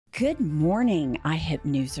Good morning, IHIP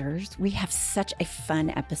Newsers. We have such a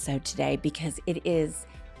fun episode today because it is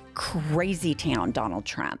crazy town Donald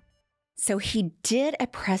Trump. So he did a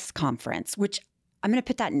press conference, which I'm going to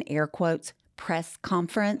put that in air quotes, press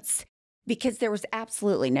conference, because there was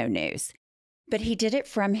absolutely no news. But he did it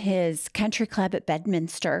from his country club at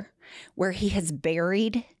Bedminster, where he has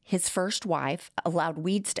buried his first wife, allowed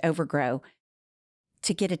weeds to overgrow,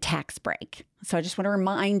 to get a tax break. So I just want to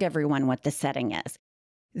remind everyone what the setting is.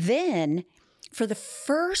 Then, for the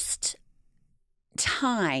first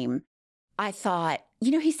time, I thought,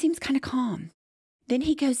 he seems kind of calm. Then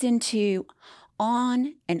he goes into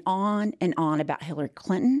on and on and on about Hillary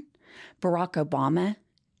Clinton, Barack Obama,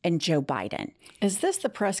 and Joe Biden. Is this the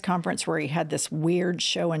press conference where he had this weird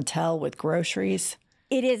show and tell with groceries?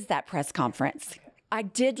 It is that press conference. I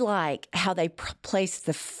did like how they placed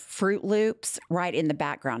the Fruit Loops right in the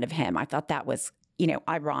background of him. I thought that was,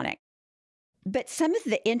 ironic. But some of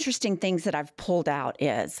the interesting things that I've pulled out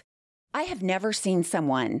is I have never seen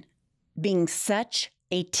someone being such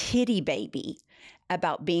a titty baby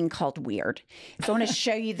about being called weird. So I want to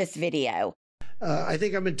show you this video. I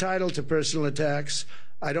think I'm entitled to personal attacks.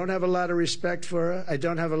 I don't have a lot of respect for her. I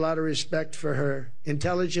don't have a lot of respect for her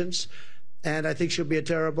intelligence. And I think she'll be a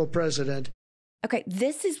terrible president. Okay,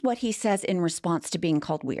 this is what he says in response to being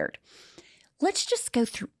called weird. Let's just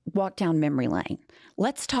walk down memory lane.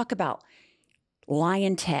 Let's talk about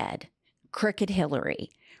Lion Ted, Crooked Hillary,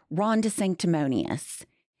 Ron DeSanctimonious,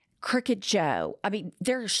 Crooked Joe. I mean,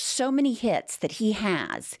 there are so many hits that he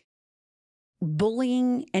has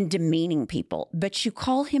bullying and demeaning people, but you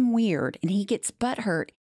call him weird and he gets butthurt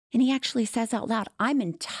and he actually says out loud, I'm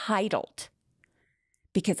entitled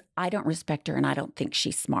because I don't respect her and I don't think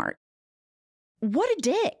she's smart. What a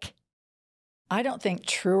dick. I don't think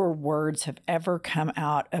truer words have ever come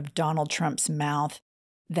out of Donald Trump's mouth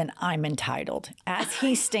than I'm entitled, as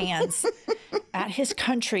he stands at his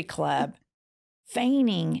country club,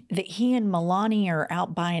 feigning that he and Melania are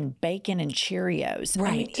out buying bacon and Cheerios.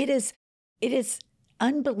 Right. I mean, it is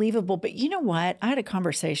unbelievable. But you know what? I had a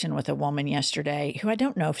conversation with a woman yesterday who I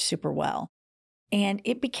don't know super well. And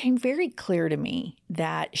it became very clear to me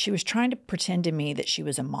that she was trying to pretend to me that she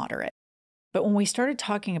was a moderate. But when we started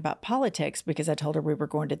talking about politics, because I told her we were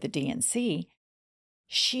going to the DNC,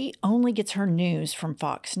 she only gets her news from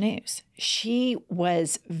Fox News. She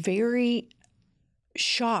was very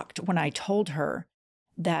shocked when I told her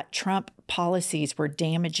that Trump policies were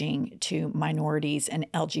damaging to minorities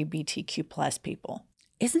and LGBTQ plus people.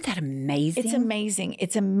 Isn't that amazing? It's amazing.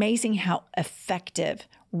 It's amazing how effective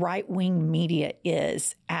right-wing media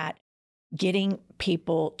is at getting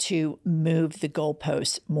people to move the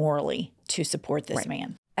goalposts morally to support this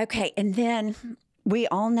man. Okay, and then we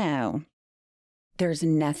all know there's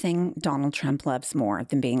nothing Donald Trump loves more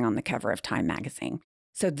than being on the cover of Time magazine.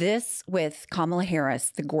 So this with Kamala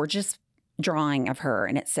Harris, the gorgeous drawing of her,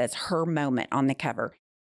 and it says her moment on the cover.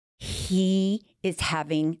 He is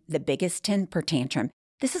having the biggest temper tantrum.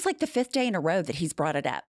 This is like the 5th day in a row that he's brought it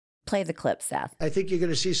up. Play the clip, Seth. I think you're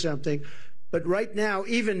going to see something. But right now,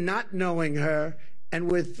 even not knowing her, and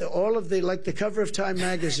with all of the cover of Time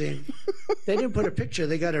magazine, they didn't put a picture.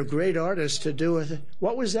 They got a great artist to do it.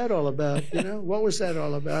 What was that all about? What was that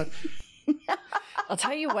all about? I'll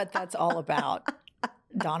tell you what that's all about,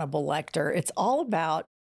 Donovan Lecter. It's all about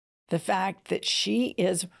the fact that she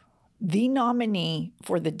is the nominee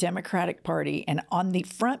for the Democratic Party. And on the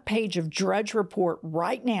front page of Drudge Report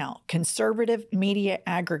right now, conservative media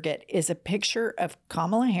aggregate, is a picture of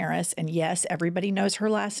Kamala Harris. And yes, everybody knows her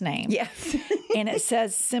last name. Yes. And it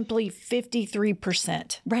says simply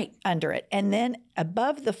 53% right under it. And then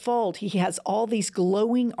above the fold, he has all these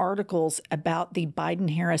glowing articles about the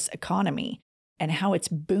Biden-Harris economy and how it's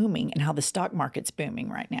booming and how the stock market's booming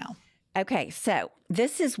right now. Okay, so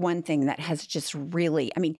this is one thing that has just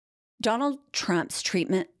really, Donald Trump's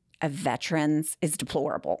treatment of veterans is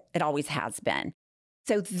deplorable. It always has been.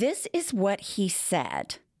 So this is what he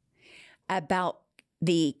said about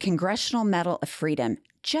the Congressional Medal of Freedom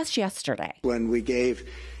just yesterday. When we gave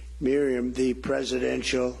Miriam the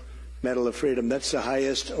Presidential Medal of Freedom, that's the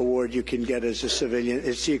highest award you can get as a civilian.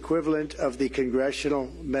 It's the equivalent of the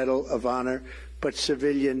Congressional Medal of Honor, but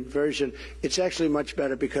civilian version. It's actually much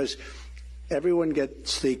better because everyone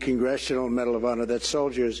gets the Congressional Medal of Honor. That's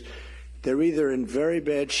soldiers. They're either in very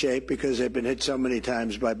bad shape because they've been hit so many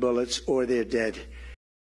times by bullets, or they're dead.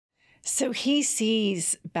 So he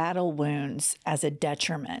sees battle wounds as a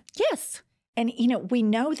detriment. Yes. And, we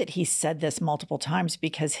know that he said this multiple times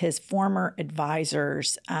because his former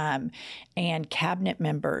advisors and cabinet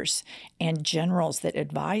members and generals that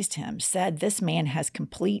advised him said this man has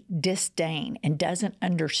complete disdain and doesn't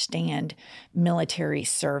understand military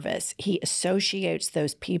service. He associates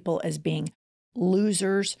those people as being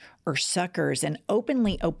losers or suckers and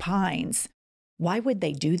openly opines, why would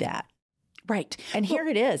they do that? Right. And here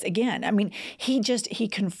it is again. I mean, he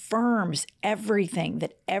confirms everything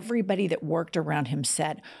that everybody that worked around him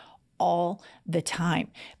said all the time.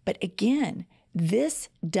 But again, this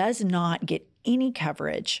does not get any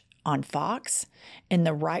coverage on Fox in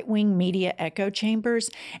the right-wing media echo chambers,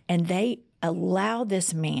 and they allow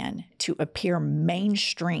this man to appear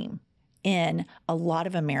mainstream in a lot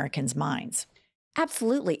of Americans' minds.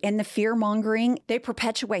 Absolutely. And the fear-mongering, they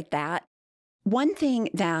perpetuate that. One thing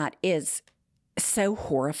that is so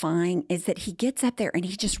horrifying is that he gets up there and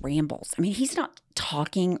he just rambles. I mean, he's not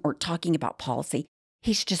talking about policy.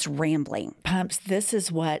 He's just rambling. Pumps, this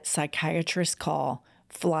is what psychiatrists call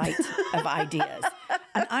flight of ideas.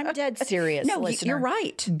 And I'm dead serious, no, listener. You're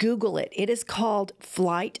right. Google it. It is called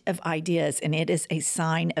flight of ideas, and it is a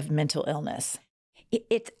sign of mental illness.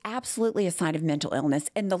 It's absolutely a sign of mental illness.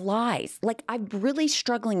 And the lies, like I'm really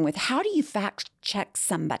struggling with, how do you fact check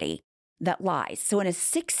somebody that lies? So in a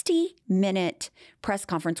 60-minute press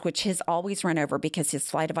conference, which has always run over because his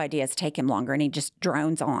flight of ideas take him longer and he just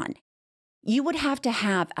drones on, you would have to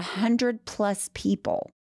have 100+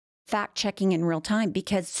 people fact checking in real time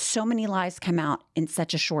because so many lies come out in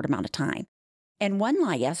such a short amount of time. And one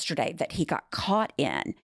lie yesterday that he got caught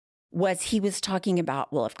in was he was talking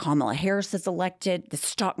about, well, if Kamala Harris is elected, the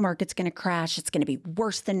stock market's going to crash. It's going to be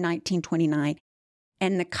worse than 1929.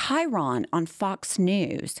 And the Chiron on Fox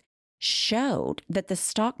News showed that the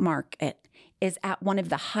stock market is at one of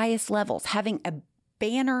the highest levels, having a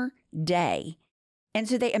banner day. And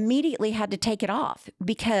so they immediately had to take it off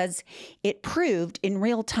because it proved in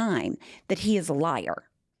real time that he is a liar.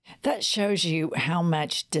 That shows you how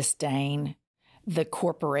much disdain the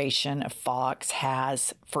corporation of Fox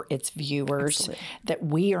has for its viewers. Absolutely. That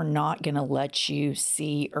we are not going to let you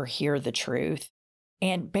see or hear the truth.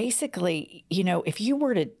 And basically, if you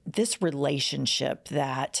were to, this relationship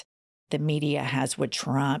that the media has with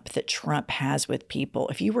Trump, that Trump has with people,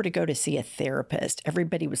 if you were to go to see a therapist,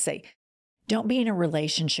 everybody would say, don't be in a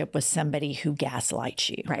relationship with somebody who gaslights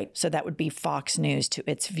you. Right. So that would be Fox News to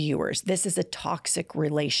its viewers. This is a toxic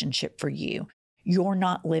relationship for you. You're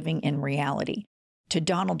not living in reality. To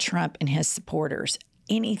Donald Trump and his supporters,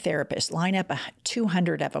 any therapist, line up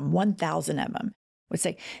 200 of them, 1,000 of them, would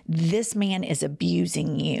say, this man is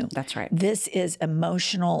abusing you. That's right. This is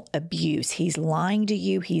emotional abuse. He's lying to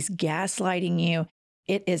you. He's gaslighting you.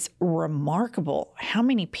 It is remarkable how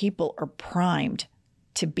many people are primed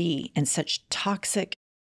to be in such toxic,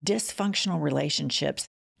 dysfunctional relationships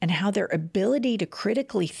and how their ability to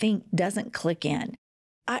critically think doesn't click in.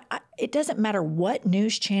 It doesn't matter what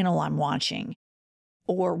news channel I'm watching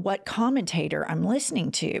or what commentator I'm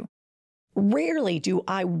listening to. Rarely do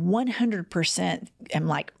I 100% am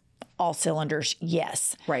like all cylinders,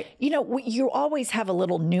 yes. Right. You always have a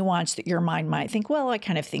little nuance that your mind might think, well, I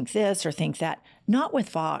kind of think this or think that. Not with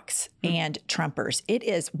Fox and Trumpers. It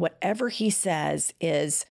is whatever he says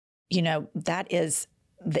is, that is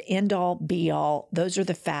the end all be all. Those are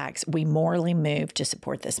the facts. We morally move to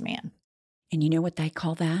support this man. And you know what they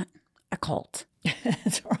call that? A cult.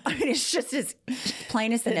 That's right. I mean, it's just as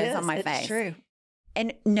plain as the nose on my face. It's true.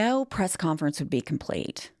 And no press conference would be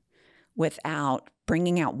complete without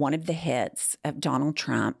bringing out one of the hits of Donald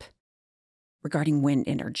Trump regarding wind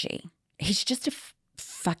energy. He's just a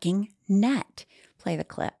fucking nut. Play the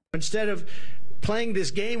clip. Instead of playing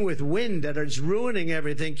this game with wind that is ruining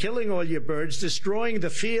everything, killing all your birds, destroying the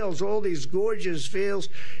fields, all these gorgeous fields.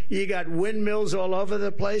 You got windmills all over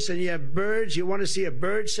the place and you have birds. You want to see a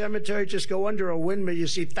bird cemetery? Just go under a windmill. You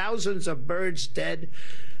see thousands of birds dead.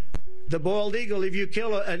 The bald eagle, if you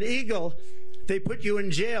kill an eagle, they put you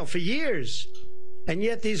in jail for years. And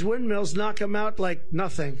yet these windmills knock them out like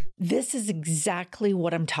nothing. This is exactly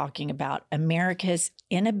what I'm talking about. America's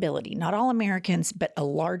inability, not all Americans, but a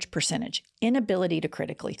large percentage, inability to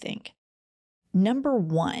critically think. Number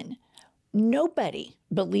one, nobody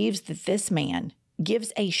believes that this man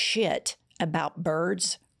gives a shit about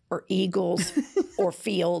birds or eagles or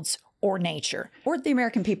fields or nature. Or the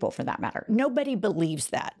American people, for that matter. Nobody believes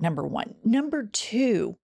that, number one. Number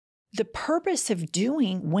two, the purpose of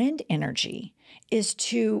doing wind energy is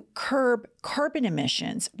to curb carbon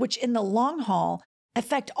emissions, which in the long haul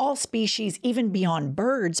affect all species, even beyond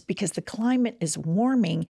birds, because the climate is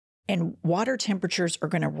warming And water temperatures are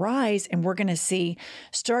going to rise, and we're going to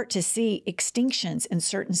start to see extinctions in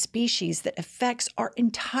certain species that affects our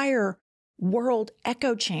entire world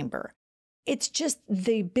echo chamber. It's just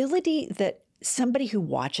the ability that somebody who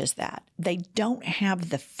watches that, they don't have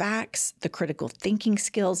the facts, the critical thinking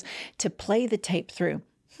skills to play the tape through.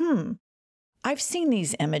 I've seen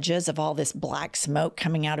these images of all this black smoke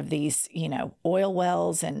coming out of these, oil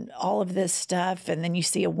wells and all of this stuff. And then you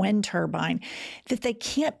see a wind turbine, that they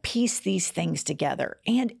can't piece these things together.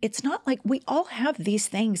 And it's not like we all have these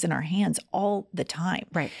things in our hands all the time.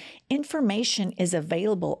 Right. Information is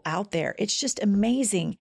available out there. It's just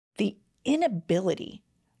amazing the inability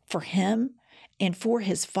for him and for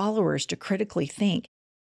his followers to critically think.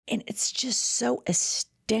 And it's just so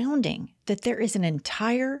astounding that there is an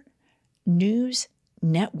entire news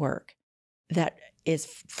network that is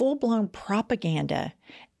full-blown propaganda,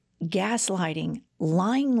 gaslighting,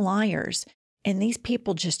 lying liars, and these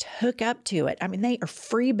people just hook up to it. I mean, they are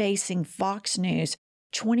freebasing Fox News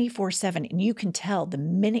 24/7, and you can tell the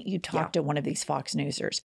minute you talk to one of these Fox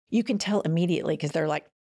Newsers, you can tell immediately because they're like,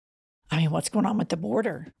 what's going on with the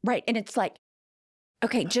border? Right. And it's like,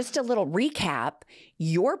 okay, just a little recap.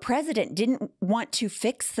 Your president didn't want to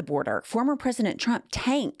fix the border. Former President Trump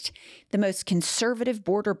tanked the most conservative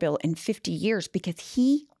border bill in 50 years because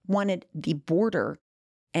he wanted the border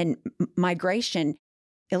and migration,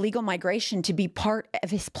 illegal migration, to be part of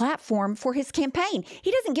his platform for his campaign. He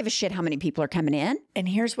doesn't give a shit how many people are coming in. And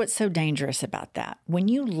here's what's so dangerous about that. When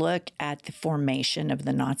you look at the formation of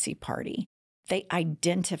the Nazi Party, they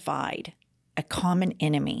identified a common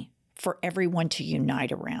enemy for everyone to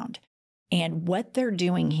unite around. And what they're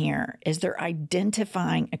doing here is they're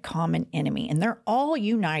identifying a common enemy, and they're all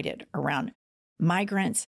united around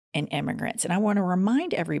migrants and immigrants. And I want to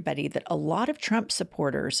remind everybody that a lot of Trump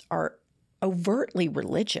supporters are overtly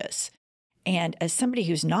religious. And as somebody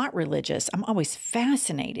who's not religious, I'm always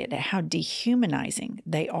fascinated at how dehumanizing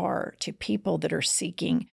they are to people that are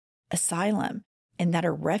seeking asylum and that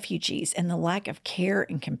are refugees, and the lack of care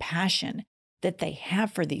and compassion that they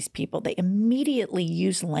have for these people. They immediately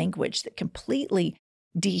use language that completely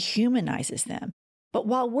dehumanizes them. But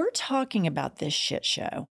while we're talking about this shit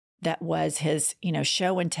show that was his,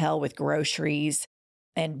 show and tell with groceries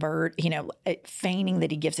and feigning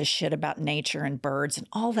that he gives a shit about nature and birds and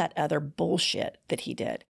all that other bullshit that he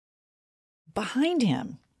did, behind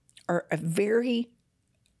him are a very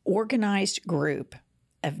organized group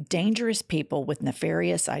of dangerous people with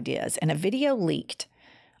nefarious ideas. And a video leaked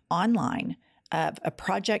online of a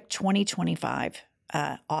Project 2025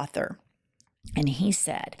 author. And he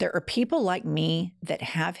said, there are people like me that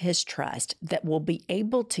have his trust that will be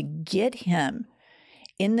able to get him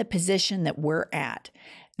in the position that we're at.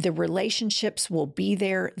 The relationships will be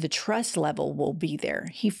there. The trust level will be there.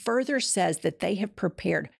 He further says that they have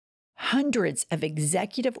prepared hundreds of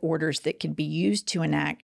executive orders that can be used to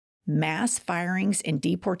enact mass firings and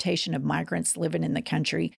deportation of migrants living in the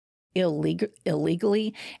country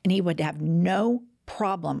illegally, and he would have no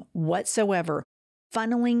problem whatsoever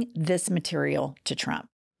funneling this material to Trump.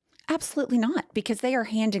 Absolutely not, because they are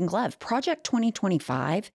hand in glove. Project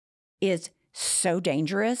 2025 is so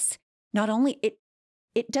dangerous. Not only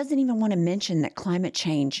it doesn't even want to mention that climate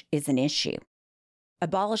change is an issue.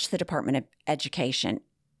 Abolish the Department of Education.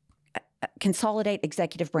 Consolidate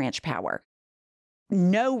executive branch power.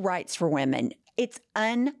 No rights for women. It's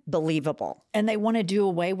unbelievable. And they want to do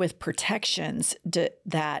away with protections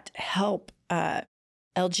that help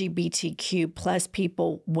LGBTQ plus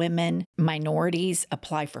people, women, minorities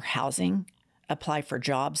apply for housing, apply for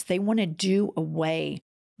jobs. They want to do away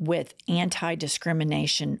with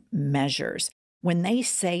anti-discrimination measures. When they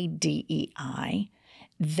say DEI,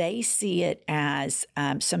 they see it as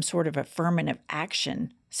some sort of affirmative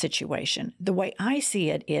action situation. The way I see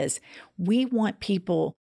it is we want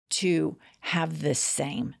people to have the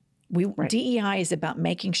same. Right. DEI is about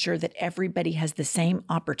making sure that everybody has the same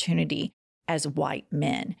opportunity as white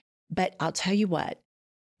men. But I'll tell you what,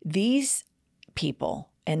 these people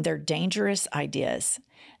and their dangerous ideas,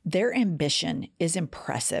 their ambition is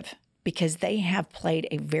impressive because they have played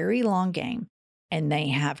a very long game and they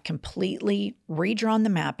have completely redrawn the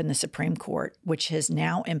map in the Supreme Court, which has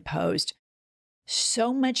now imposed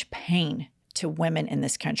so much pain to women in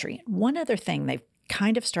this country. One other thing they've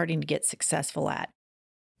kind of starting to get successful at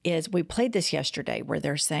is we played this yesterday where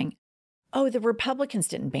they're saying, oh, the Republicans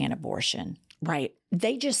didn't ban abortion. Right.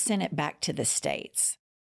 They just sent it back to the states.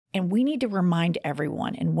 And we need to remind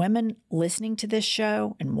everyone, and women listening to this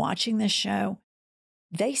show and watching this show,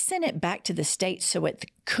 they sent it back to the states so it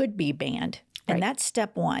could be banned. Right. And that's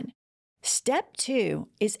step one. Step two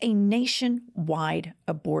is a nationwide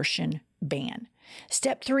abortion ban.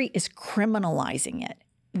 Step 3 is criminalizing it.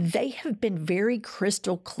 They have been very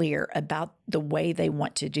crystal clear about the way they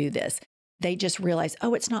want to do this. They just realize,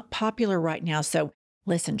 oh, it's not popular right now. So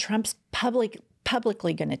listen, Trump's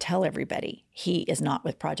publicly going to tell everybody he is not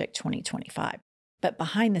with Project 2025. But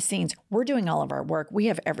behind the scenes, we're doing all of our work. We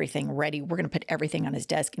have everything ready. We're going to put everything on his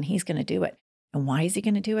desk and he's going to do it. And why is he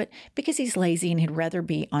going to do it? Because he's lazy and he'd rather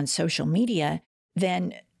be on social media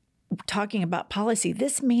than talking about policy.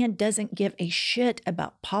 This man doesn't give a shit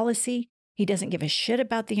about policy. He doesn't give a shit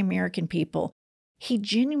about the American people. He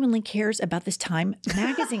genuinely cares about this Time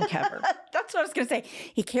magazine cover. That's what I was going to say.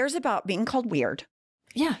 He cares about being called weird.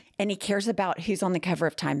 Yeah. And he cares about who's on the cover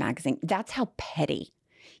of Time magazine. That's how petty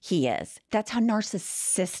he is. That's how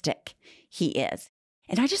narcissistic he is.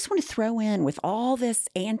 And I just want to throw in with all this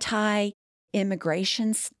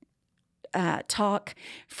anti-immigration talk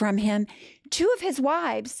from him, 2 of his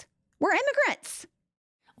wives were immigrants.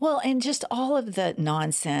 Well, and just all of the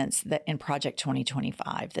nonsense that in Project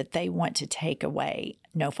 2025 that they want to take away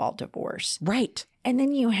no-fault divorce. Right. And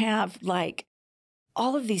then you have like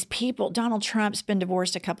all of these people. Donald Trump's been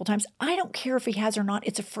divorced a couple times. I don't care if he has or not.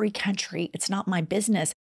 It's a free country. It's not my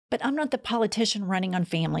business. But I'm not the politician running on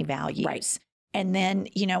family values. Right. And then,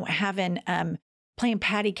 having playing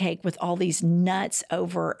patty cake with all these nuts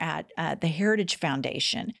over at the Heritage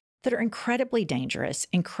Foundation that are incredibly dangerous,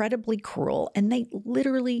 incredibly cruel, and they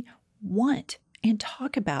literally want and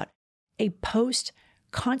talk about a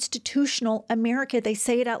post-constitutional America. They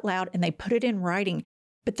say it out loud and they put it in writing,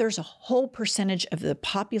 but there's a whole percentage of the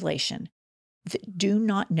population that do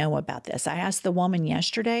not know about this. I asked the woman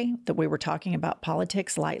yesterday that we were talking about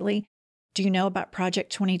politics lightly, do you know about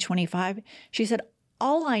Project 2025? She said,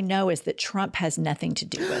 all I know is that Trump has nothing to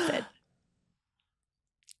do with it.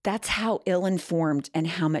 That's how ill-informed and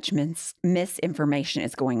how much misinformation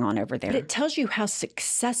is going on over there. But it tells you how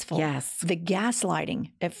successful the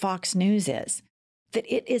gaslighting at Fox News is,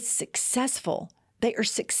 that it is successful. They are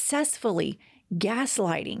successfully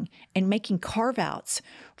gaslighting and making carve-outs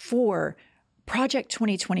for Project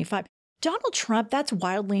 2025. Donald Trump, that's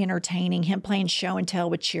wildly entertaining, him playing show and tell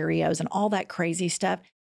with Cheerios and all that crazy stuff.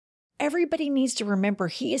 Everybody needs to remember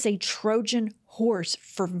he is a Trojan horse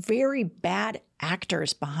for very bad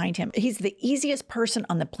actors behind him. He's the easiest person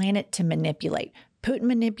on the planet to manipulate. Putin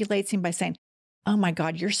manipulates him by saying, oh my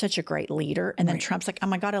God, you're such a great leader. And then Trump's like, oh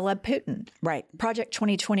my God, I love Putin. Right. Project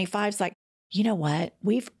 2025 is like, you know what?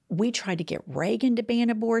 We tried to get Reagan to ban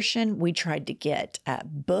abortion. We tried to get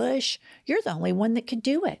Bush. You're the only one that could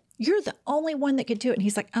do it. You're the only one that could do it. And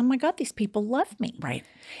he's like, oh my God, these people love me. Right.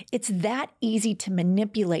 It's that easy to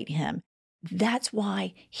manipulate him. That's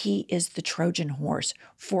why he is the Trojan horse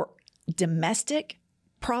for domestic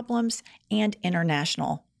problems and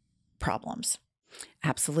international problems.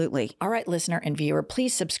 Absolutely. All right, listener and viewer,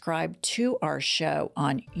 please subscribe to our show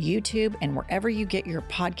on YouTube and wherever you get your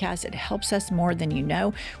podcast. It helps us more than you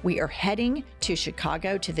know. We are heading to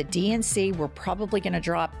Chicago to the DNC. We're probably going to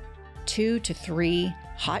drop 2 to 3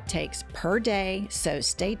 hot takes per day. So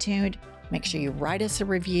stay tuned. Make sure you write us a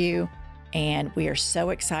review. And we are so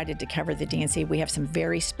excited to cover the DNC. We have some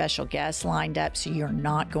very special guests lined up, so you're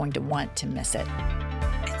not going to want to miss it.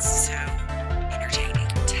 It's so